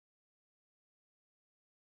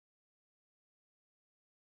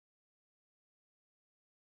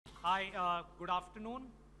Hi, good afternoon.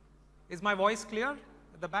 Is my voice clear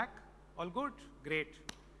at the back? All good? Great.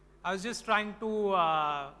 I was just trying to,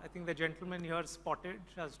 I think the gentleman here spotted.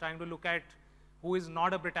 I was trying to look at who is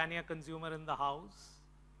not a Britannia consumer in the house.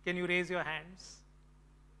 Can you raise your hands?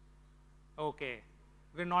 Okay,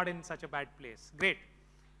 we're not in such a bad place. Great.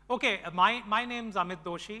 Okay, my name's Amit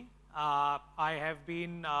Doshi. I have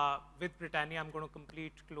been with Britannia. I'm going to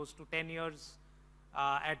complete close to 10 years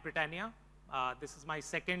at Britannia. This is my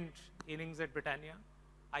second innings at Britannia.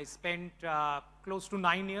 I spent close to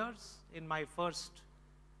 9 years in my first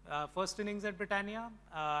innings at Britannia,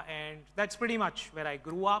 and that's pretty much where I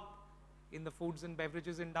grew up in the foods and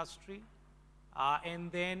beverages industry.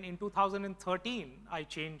 And then in 2013, I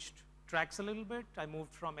changed tracks a little bit. I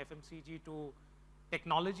moved from FMCG to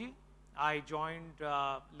technology. I joined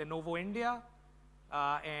Lenovo India,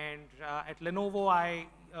 and at Lenovo,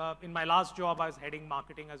 in my last job, I was heading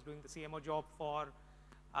marketing. I was doing the CMO job for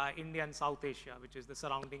India and South Asia, which is the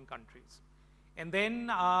surrounding countries. And then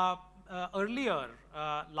earlier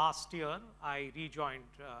last year, I rejoined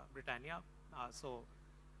Britannia, so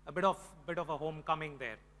a bit of a homecoming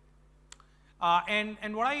there.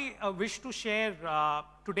 And what I wish to share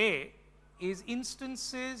today is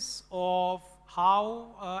instances of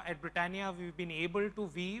how at Britannia we've been able to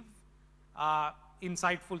weave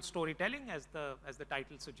insightful storytelling, as the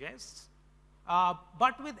title suggests,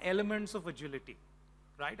 but with elements of agility,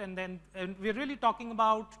 right? And we're really talking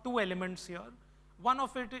about two elements here. One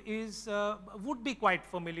of it is would be quite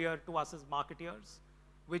familiar to us as marketeers,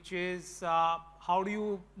 which is how do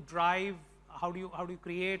you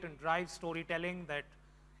create and drive storytelling that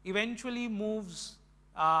eventually moves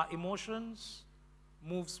emotions,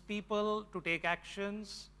 moves people to take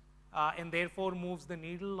actions, and therefore moves the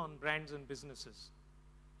needle on brands and businesses.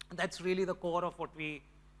 And that's really the core of what we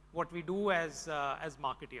do as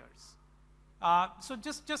marketeers. So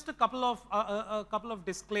just a couple of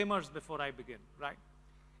disclaimers before I begin, right?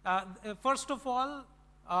 First of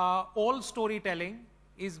all storytelling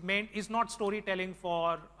is not storytelling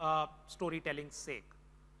for storytelling's sake.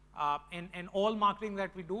 And all marketing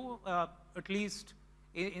that we do, at least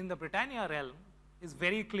in the Britannia realm, is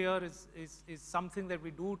very clear, is something that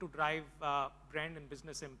we do to drive brand and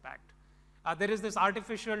business impact. There is this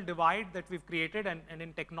artificial divide that we've created, and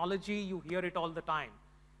in technology, you hear it all the time.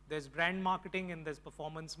 There's brand marketing, and there's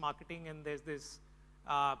performance marketing, and there's this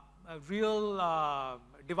real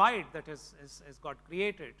divide that has got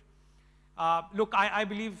created. Look, I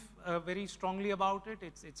believe very strongly about it.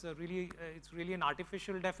 It's really an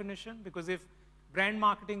artificial definition, because if brand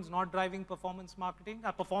marketing is not driving performance marketing,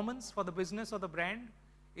 performance for the business or the brand,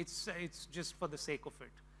 it's just for the sake of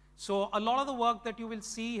it. So a lot of the work that you will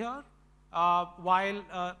see here,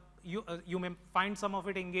 while you may find some of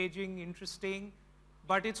it engaging, interesting,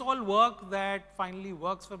 but it's all work that finally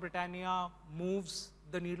works for Britannia, moves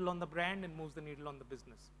the needle on the brand and moves the needle on the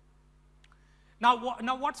business. Now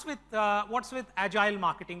what's with agile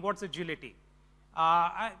marketing? What's agility?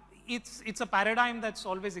 It's a paradigm that's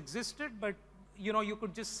always existed, but you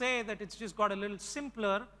could just say that it's just got a little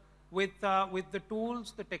simpler with the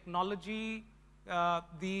tools, the technology,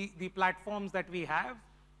 the platforms that we have,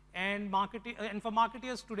 and for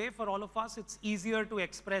marketers today, for all of us, it's easier to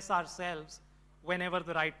express ourselves whenever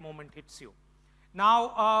the right moment hits you.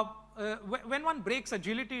 Now, when one breaks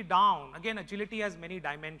agility down, again, agility has many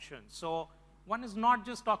dimensions. So one is not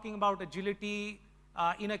just talking about agility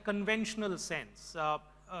in a conventional sense.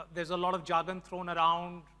 There's a lot of jargon thrown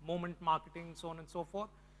around, moment marketing, so on and so forth.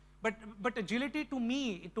 But agility to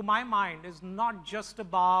me, to my mind, is not just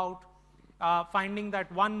about finding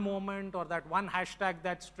that one moment or that one hashtag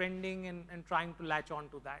that's trending and trying to latch on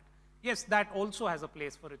to that. Yes, that also has a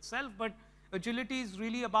place for itself, but agility is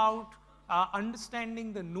really about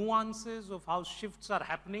understanding the nuances of how shifts are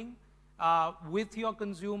happening with your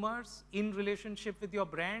consumers in relationship with your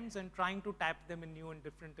brands and trying to tap them in new and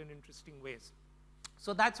different and interesting ways.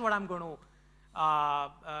 So that's what I'm going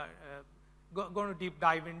to deep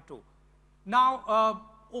dive into. Now,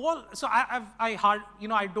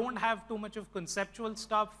 I don't have too much of conceptual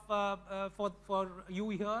stuff for you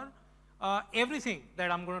here. Everything that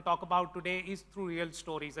I'm going to talk about today is through real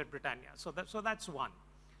stories at Britannia. So that's one.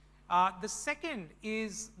 The second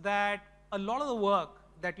is that a lot of the work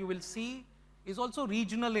that you will see is also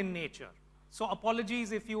regional in nature. So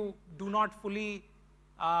apologies if you do not fully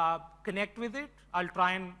connect with it. I'll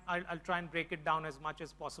try and break it down as much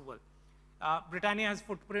as possible. Britannia has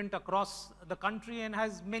footprint across the country and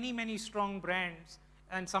has many strong brands,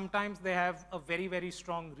 and sometimes they have a very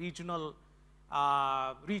strong regional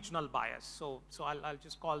bias. So I'll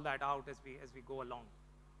just call that out as we go along.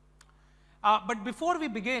 But before we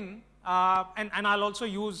begin, and I'll also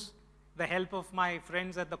use the help of my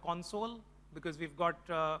friends at the console, because we've got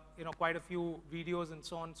quite a few videos and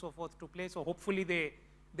so on and so forth to play. So hopefully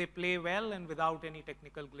they play well and without any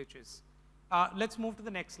technical glitches. Let's move to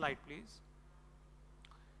the next slide, please.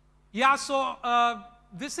 Yeah, so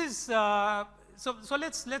this is so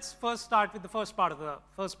let's first start with the first part of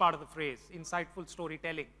the phrase, insightful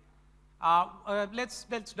storytelling.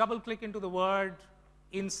 Let's double click into the word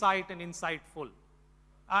insight and insightful.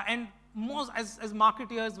 And most as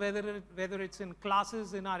marketers, whether it's in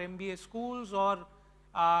classes in our MBA schools or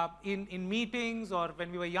in meetings or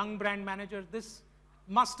when we were young brand managers, this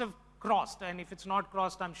must have crossed. And if it's not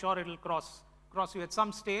crossed, I'm sure it'll cross you at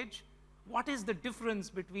some stage. What is the difference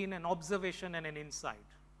between an observation and an insight?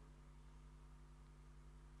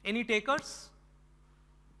 Any takers?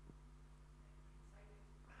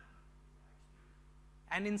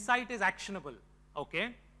 An insight is actionable.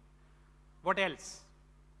 Okay. What else?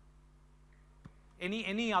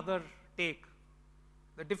 Any other take?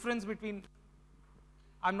 The difference between,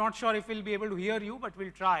 I'm not sure if we'll be able to hear you, but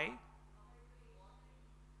we'll try.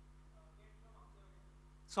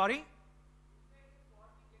 Sorry?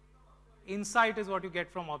 Insight is what you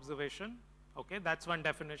get from observation. Okay, that's one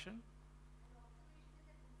definition.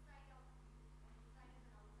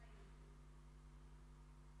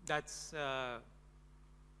 That's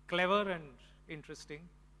clever and interesting.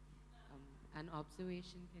 An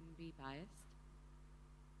observation can be biased.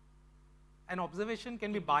 An observation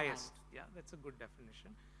can be biased. Yeah, that's a good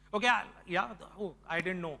definition. Okay, yeah, oh, I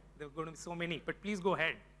didn't know. There were going to be so many, but please go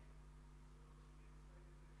ahead.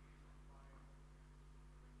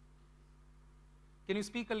 Can you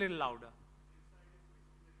speak a little louder?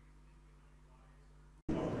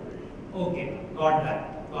 Okay, got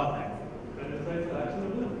that.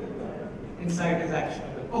 Insight is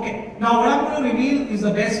actionable. Okay, now what I'm going to reveal is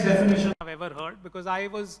the best definition I've ever heard, because I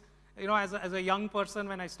was, as a young person,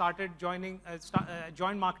 when I started joined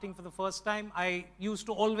marketing for the first time, I used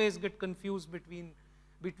to always get confused between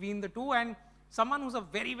the two. And someone who's a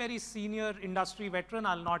very, very senior industry veteran,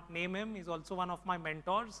 I'll not name him, he's also one of my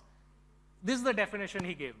mentors. This is the definition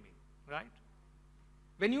he gave me, right?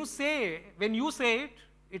 When you say it,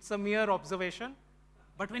 it's a mere observation,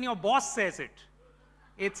 but when your boss says it,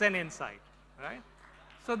 it's an insight, right?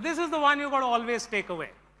 So this is the one you got to always take away,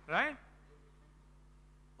 right?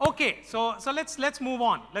 Okay, so let's move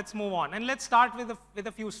on. And let's start with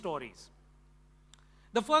a few stories.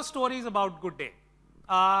 The first story is about Good Day.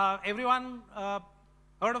 Everyone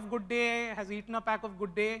heard of Good Day, has eaten a pack of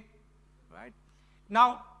Good Day, right?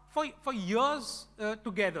 Now, for years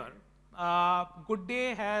together, Good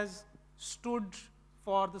Day has stood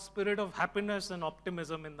for the spirit of happiness and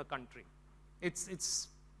optimism in the country. It's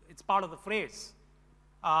part of the phrase.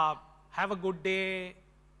 Have a good day.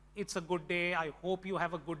 It's a good day. I hope you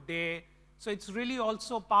have a good day. So it's really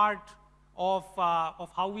also part of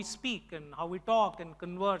how we speak and how we talk and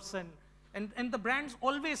converse, and the brand's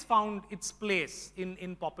always found its place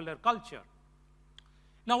in popular culture.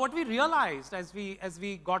 Now, what we realized as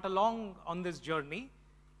we got along on this journey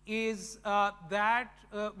is that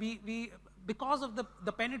we because of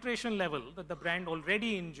the penetration level that the brand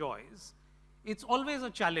already enjoys, it's always a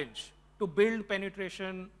challenge to build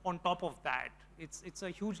penetration on top of that. It's a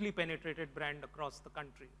hugely penetrated brand across the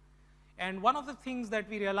country. And one of the things that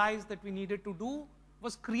we realized that we needed to do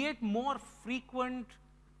was create more frequent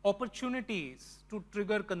opportunities to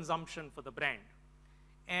trigger consumption for the brand.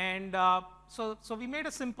 And so we made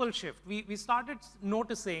a simple shift. We started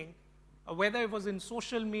noticing, whether it was in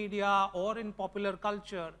social media or in popular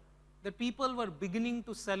culture, that people were beginning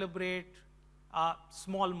to celebrate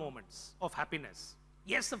small moments of happiness.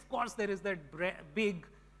 Yes, of course, there is that big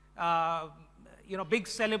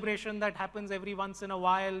celebration that happens every once in a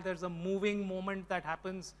while. There's a moving moment that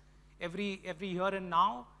happens every here and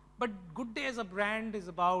now. But Good Day as a brand is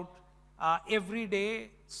about everyday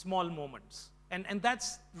small moments. And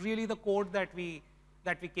that's really the code that we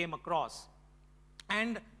came across.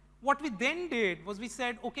 And what we then did was we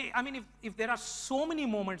said, okay, I mean, if there are so many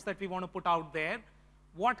moments that we want to put out there,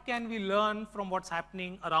 what can we learn from what's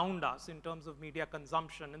happening around us in terms of media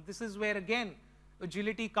consumption? And this is where, again,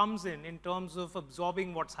 agility comes in terms of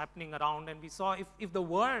absorbing what's happening around. And we saw if the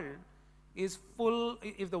world is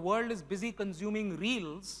busy consuming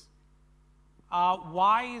reels,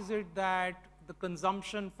 why is it that the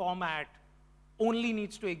consumption format only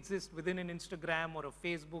needs to exist within an Instagram or a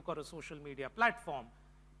Facebook or a social media platform?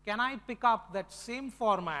 Can I pick up that same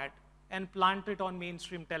format and plant it on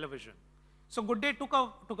mainstream television? So Good Day took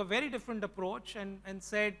a very different approach and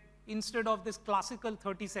said, instead of this classical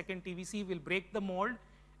 30-second TVC, we'll break the mold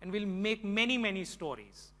and we'll make many, many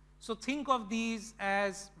stories. So think of these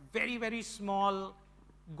as very, very small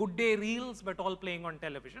Good Day reels, but all playing on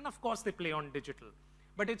television. Of course, they play on digital.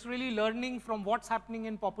 But it's really learning from what's happening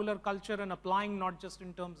in popular culture and applying not just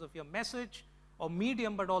in terms of your message or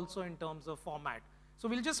medium, but also in terms of format. So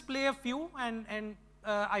we'll just play a few, and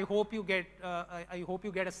I hope you get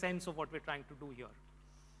a sense of what we're trying to do here.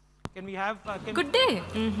 Can we have? Good day.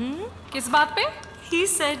 किस बात पे? He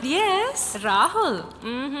said yes. Rahul.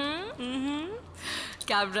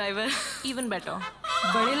 Cab driver. Even better.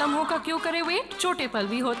 बड़े लम्हों का क्यों करे wait? छोटे पल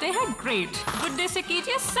भी होते हैं great. Good day से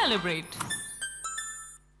कीजिए celebrate.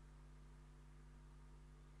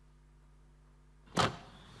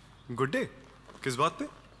 Good day. किस बात पे?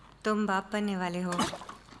 तुम बाप बनने वाले हो।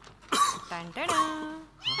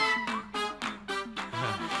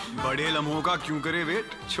 बड़े लम्हों का क्यों करे वेट?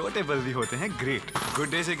 छोटे पल भी होते हैं ग्रेट। गुड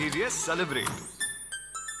डे से कीजिए सेलिब्रेट।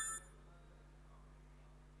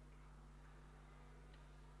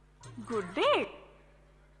 Good day.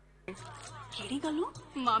 केड़ी गलू?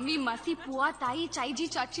 मामी, मासी, पुआ, ताई, चाई जी,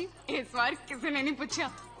 चाची। इस बार किसी ने नहीं पूछा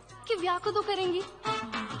कि ब्याह कदों करेंगी।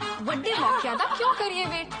 बड़े मौके दा क्यों करिए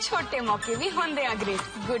वेट? छोटे मौके भी होंदे आ ग्रेट।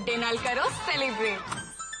 गुड डे नाल करो सेलिब्रेट।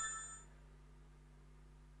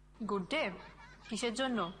 गुड डे কিসের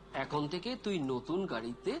জন্য? এখন থেকে তুই নতুন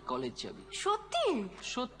গাড়িতে কলেজ যাবি। সত্যি?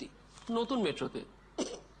 সত্যি, নতুন মেট্রোতে।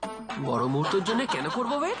 বড় মুহূর্তের জন্য কেন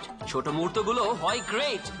করবো ওয়েট? ছোট মুহূর্তগুলো হয়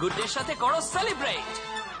গ্রেট। গুড ডে সাথে করো সেলিব্রেট।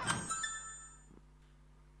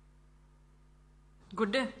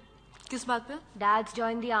 Good day. किस बात पे? Dad's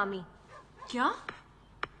joined the army. क्या?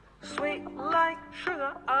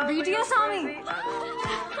 BTS army.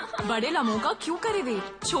 बड़े लम्हों का क्यों करे वेट?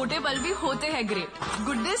 छोटे पल भी होते हैं ग्रेट।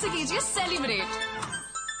 गुड डे से कीजिए celebrate.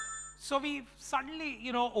 So we suddenly,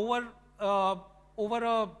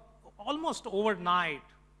 almost overnight,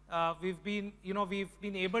 we've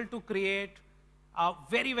been able to create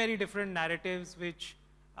very, very different narratives which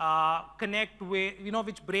connect with,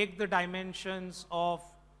 which break the dimensions of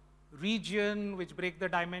region, which break the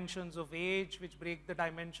dimensions of age, which break the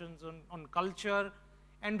dimensions on culture,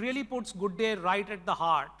 and really puts Good Day right at the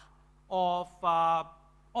heart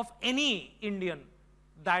of any Indian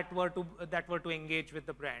that were to engage with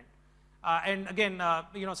the brand. And again,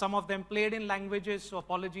 some of them played in languages, so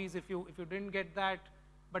apologies if you didn't get that.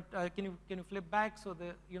 But can you flip back? So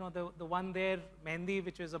the one there, Mehndi,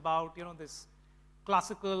 which is about this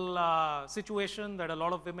classical situation that a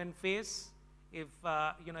lot of women face if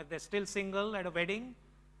they're still single at a wedding,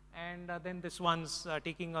 and then this one's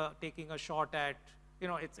taking a shot at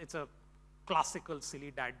it's a classical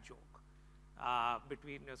silly dad joke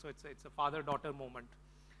between, so it's a father-daughter moment.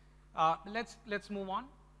 Let's move on.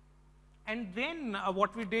 And then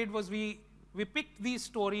what we did was we picked these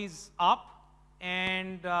stories up,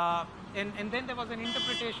 and then there was an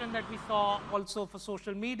interpretation that we saw also for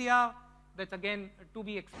social media. That's again to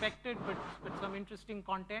be expected, but some interesting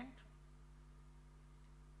content.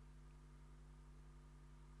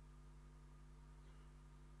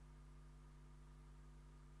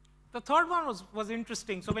 The third one was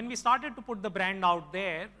interesting. So when we started to put the brand out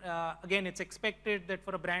there, again, it's expected that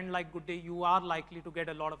for a brand like Good Day, you are likely to get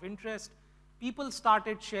a lot of interest. People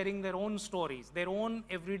started sharing their own stories, their own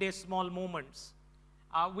everyday small moments,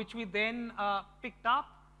 which we then picked up,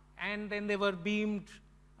 and then they were beamed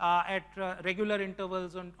at regular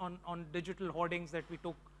intervals on digital hoardings that we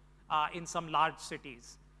took in some large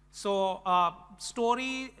cities. So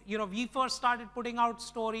we first started putting out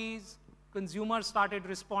stories. Consumers started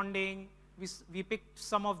responding. We picked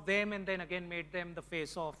some of them and then again made them the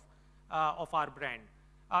face of our brand.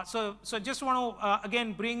 So just want to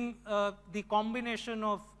again bring the combination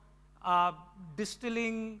of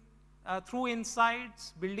distilling through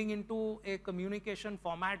insights, building into a communication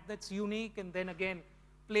format that's unique, and then again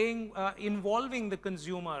involving the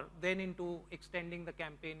consumer, then into extending the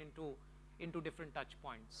campaign into different touch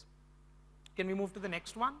points. Can we move to the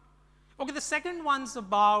next one? Okay, the second one's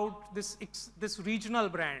about this regional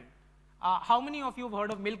brand. How many of you have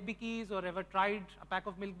heard of Milk Bikis or ever tried a pack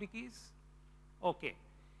of Milk Bikis? Okay.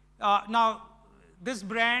 Now, this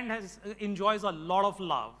brand enjoys a lot of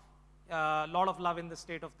love in the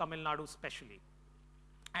state of Tamil Nadu especially.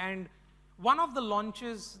 And one of the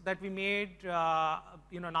launches that we made,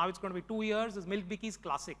 now it's going to be 2 years, is Milk Bikis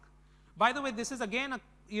Classic. By the way, this is again a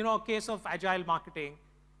case of agile marketing,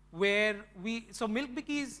 where so Milk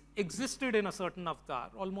Bikis existed in a certain avatar.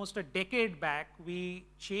 Almost a decade back, we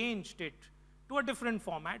changed it to a different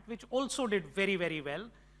format, which also did very, very well.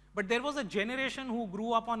 But there was a generation who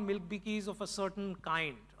grew up on Milk Bikis of a certain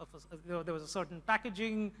kind. There was a certain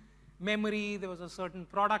packaging memory, there was a certain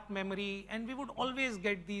product memory, and we would always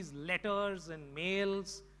get these letters and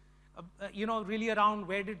mails really around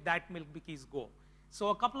where did that milk bikkies go. So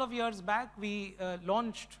a couple of years back, we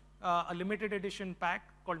launched a limited edition pack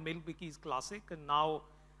called Milk Bikkies Classic, and now,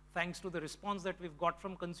 thanks to the response that we've got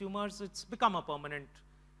from consumers, it's become a permanent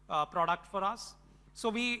product for us. So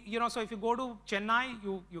so if you go to Chennai,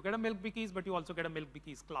 you get a Milk Bikkies, but you also get a Milk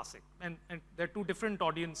Bikkies Classic, and there are two different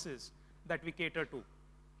audiences that we cater to.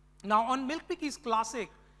 Now, on Milk Bikkies Classic,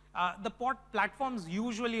 the platform's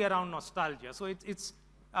usually around nostalgia. So it's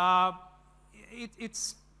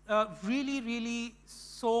really, really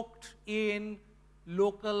soaked in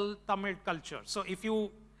local Tamil culture. So if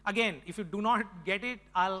you do not get it,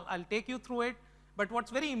 I'll take you through it. But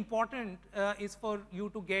what's very important is for you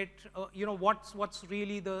to get, what's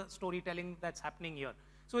really the storytelling that's happening here.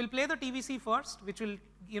 So we'll play the TVC first, which will,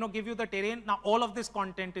 give you the terrain. Now, all of this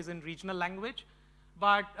content is in regional language.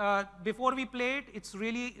 But before we play it, it's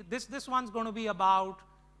really, this one's going to be about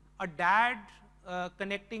a dad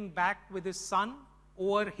connecting back with his son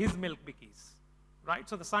over his milk bikkies, right?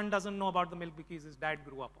 So the son doesn't know about the milk bikkies his dad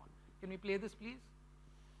grew up on. Can we play this, please?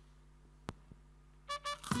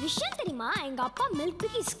 விஷயம் தெரியுமா எங்க அப்பா milk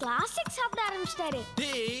Bikis classic சாப்பிட ஆரம்பிச்சிட்டாரு.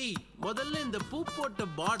 டேய் முதல்ல இந்த பூ போட்ட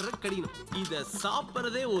பார்டர் கடிணும். இத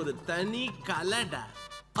சாப்பிடுறதே ஒரு தனி கலடா.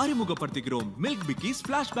 அறிமுகப்படுத்துகிறோம் milk Bikis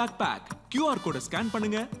flashback back. QR கோட ஸ்கேன்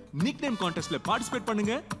பண்ணுங்க, நிக்நேம் கான்டெஸ்ட்ல பார்ட்டிசிபேட்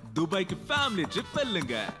பண்ணுங்க, துபாய்க்கு family trip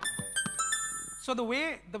வெல்லுங்க. So the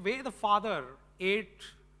way the father ate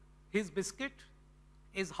his biscuit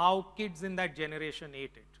is how kids in that generation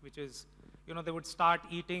ate it, which is, they would start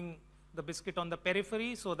eating the biscuit on the periphery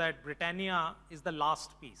so that Britannia is the last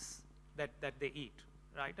piece that they eat,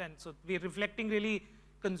 right? And so we're reflecting really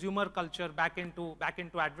consumer culture back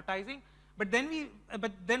into advertising. But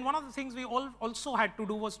then one of the things we also had to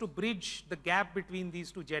do was to bridge the gap between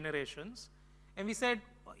these two generations. And we said,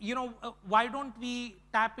 why don't we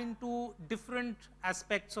tap into different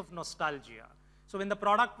aspects of nostalgia? So when the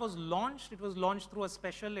product was launched, it was launched through a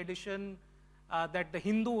special edition that the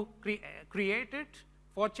Hindu created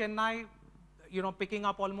for Chennai, picking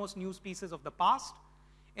up almost news pieces of the past.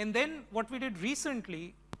 And then what we did recently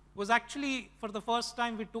was actually, for the first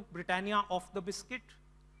time, we took Britannia off the biscuit,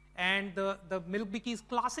 and the Milk Bikkies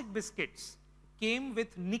Classic biscuits came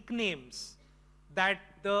with nicknames that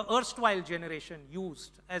the erstwhile generation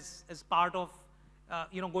used as part of,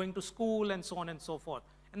 going to school and so on and so forth.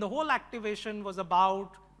 And the whole activation was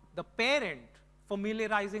about the parent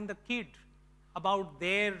familiarizing the kid about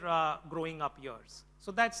their growing up years.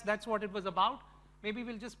 So that's what it was about. Maybe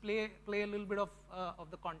we'll just play a little bit of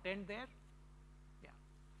the content there. Yeah.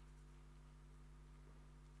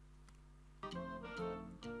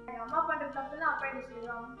 அம்மா பண்ற தப்புலாம் அப்பா கிட்ட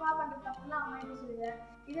சொல்லுவேன், அப்பா பண்ற தப்புலாம் அம்மா கிட்ட சொல்லுவேன்.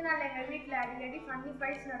 இதனால எங்க வீட்ல அடிக்கடி ஃபன்னி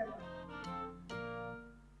ஃபைட்ஸ் நடக்கும்.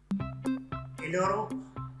 எல்லாரும்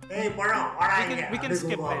ஏய் பழம் வாடா இங்க. We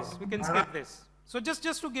can skip this. So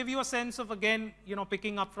just to give you a sense of, again,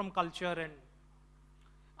 picking up from culture, and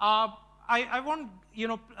I won't,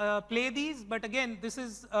 play these, but again, this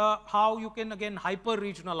is how you can, again,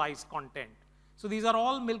 hyper-regionalize content. So these are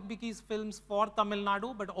all Milk Bikkies films for Tamil Nadu,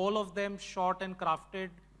 but all of them shot and crafted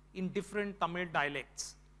in different Tamil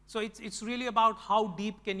dialects. So it's really about how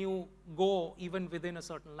deep can you go even within a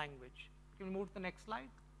certain language. Can we move to the next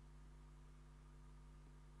slide?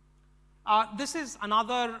 This is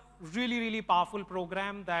another really, really powerful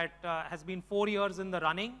program that has been 4 years in the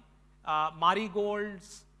running.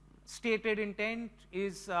 Marigold's stated intent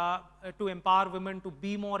is to empower women to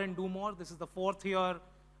be more and do more. This is the 4th year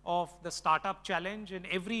of the Startup Challenge, and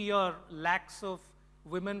every year lakhs of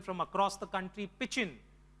women from across the country pitch in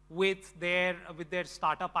with their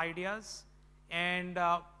startup ideas. And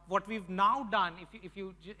what we've now done, if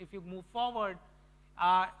you move forward,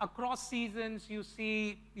 across seasons, you see,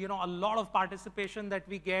 a lot of participation that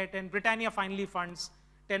we get, and Britannia finally funds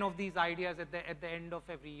 10 of these ideas at the end of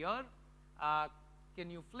every year. Can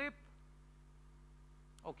you flip?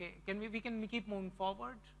 Okay, we can keep moving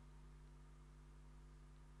forward.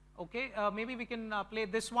 Okay, maybe we can play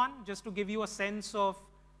this one just to give you a sense of,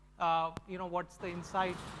 what's the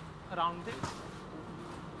insight around this.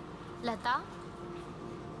 लता,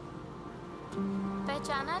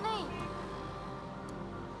 पहचाना नहीं?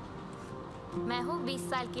 मैं हूँ 20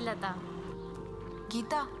 साल की लता.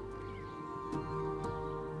 गीता,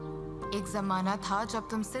 एक जमाना था जब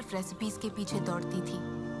तुम सिर्फ रेसिपीज के पीछे दौड़ती थी.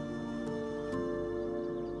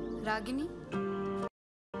 रागिनी,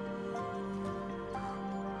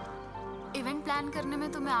 इवेंट प्लान करने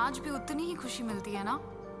में तुम्हें आज भी उतनी ही खुशी मिलती है ना?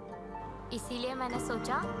 इसीलिए मैंने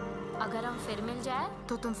सोचा अगर हम फिर मिल जाए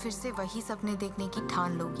तो तुम फिर से वही सपने देखने की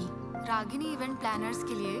ठान लोगी. रागिनी, इवेंट प्लानर्स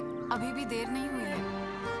के लिए अभी भी देर नहीं हुई है.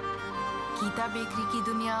 गीता बेकरी की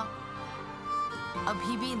दुनिया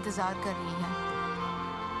अभी भी इंतजार कर रही है।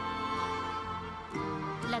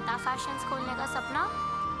 लता फैशंस खोलने का सपना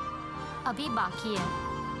अभी बाकी है।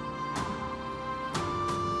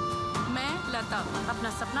 मैं लता अपना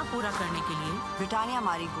सपना पूरा करने के लिए ब्रिटानिया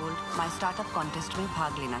मारी गोल्ड माई स्टार्टअप कॉन्टेस्ट में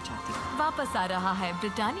भाग लेना चाहती हूँ। वापस आ रहा है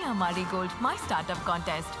ब्रिटानिया मारी gold my startup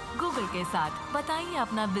contest Google के साथ। बताइए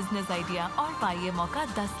अपना बिजनेस आइडिया और पाइए मौका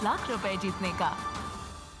 10 लाख रुपए जीतने का।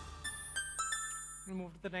 We'll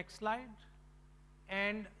move to the next slide.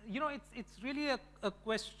 And you know, it's really a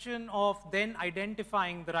question of then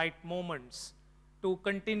identifying the right moments to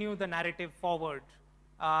continue the narrative forward.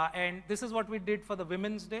 And this is what we did for the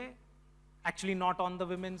Women's Day. Actually, not on the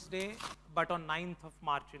Women's Day, but on 9th of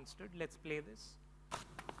March instead. Let's play this.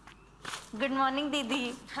 Good morning दीदी।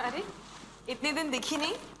 अरे इतने दिन दिखी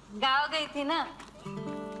नहीं, गाँव गई थी ना।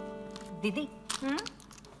 दीदी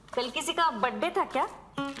कल किसी का बर्थडे था क्या?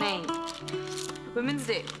 नहीं, वुमेन्स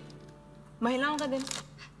डे, महिलाओं का दिन।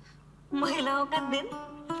 महिलाओं का दिन?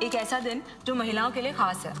 एक ऐसा दिन जो महिलाओं के लिए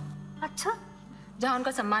खास है। अच्छा, जहाँ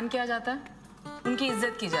उनका सम्मान किया जाता है, उनकी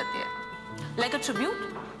इज्जत की जाती है, लाइक अ ट्रिब्यूट।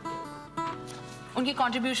 उनकी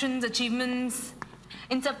कॉन्ट्रीब्यूशंस, अचीवमेंट्स,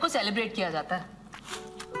 इन सबको सेलिब्रेट किया जाता है।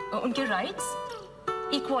 उनके राइट्स,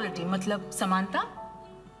 इक्वालिटी मतलब समानता,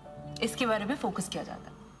 इसके बारे में फोकस किया जाता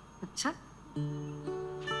है। अच्छा,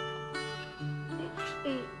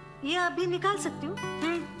 ये अभी निकाल सकती हूँ?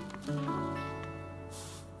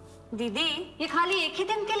 दीदी ये खाली एक ही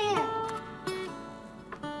दिन के लिए है।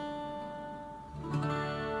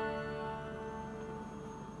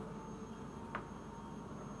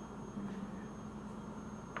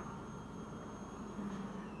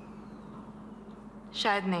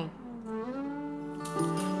 शायद नहीं।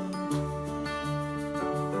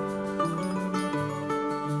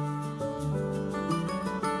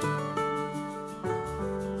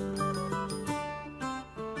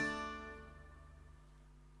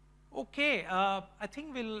 Okay, I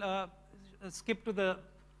think we'll skip to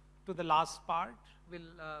the last part.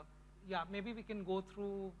 Yeah, maybe we can go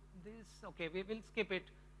through this. Okay, we'll skip it.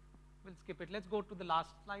 We'll skip it. Let's go to the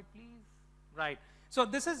last slide, please. Right. So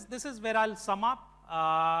this is where I'll sum up.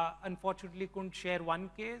 Unfortunately, couldn't share one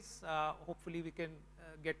case. Hopefully, we can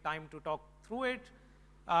get time to talk through it.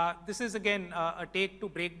 This is again a take to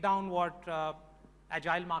break down what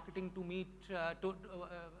agile marketing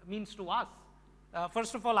means to us.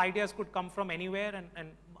 First of all, ideas could come from anywhere, and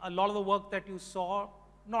a lot of the work that you saw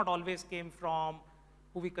not always came from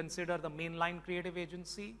who we consider the mainline creative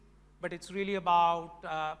agency, but it's really about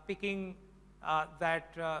picking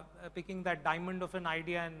that diamond of an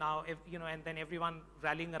idea, and now and then everyone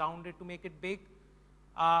rallying around it to make it big.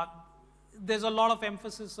 There's a lot of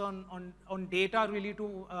emphasis on data, really,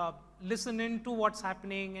 to listen into what's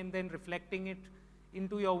happening and then reflecting it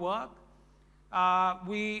into your work.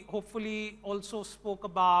 We hopefully also spoke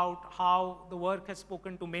about how the work has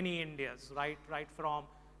spoken to many Indias, right from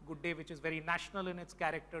Good Day, which is very national in its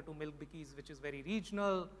character, to Milk Bikis, which is very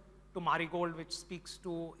regional, to Marigold, which speaks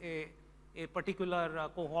to a particular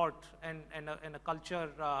cohort and a culture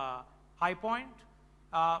high point.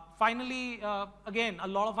 Finally, again, a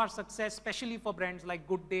lot of our success, especially for brands like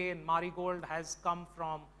Good Day and Marigold, has come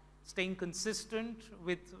from staying consistent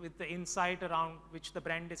with the insight around which the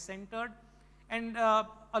brand is centered, and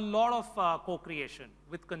a lot of co-creation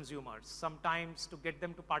with consumers, sometimes to get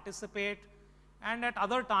them to participate, and at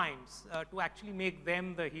other times to actually make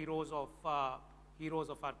them the heroes of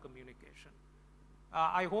our communication.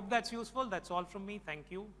 I hope that's useful. That's all from me. Thank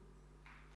you.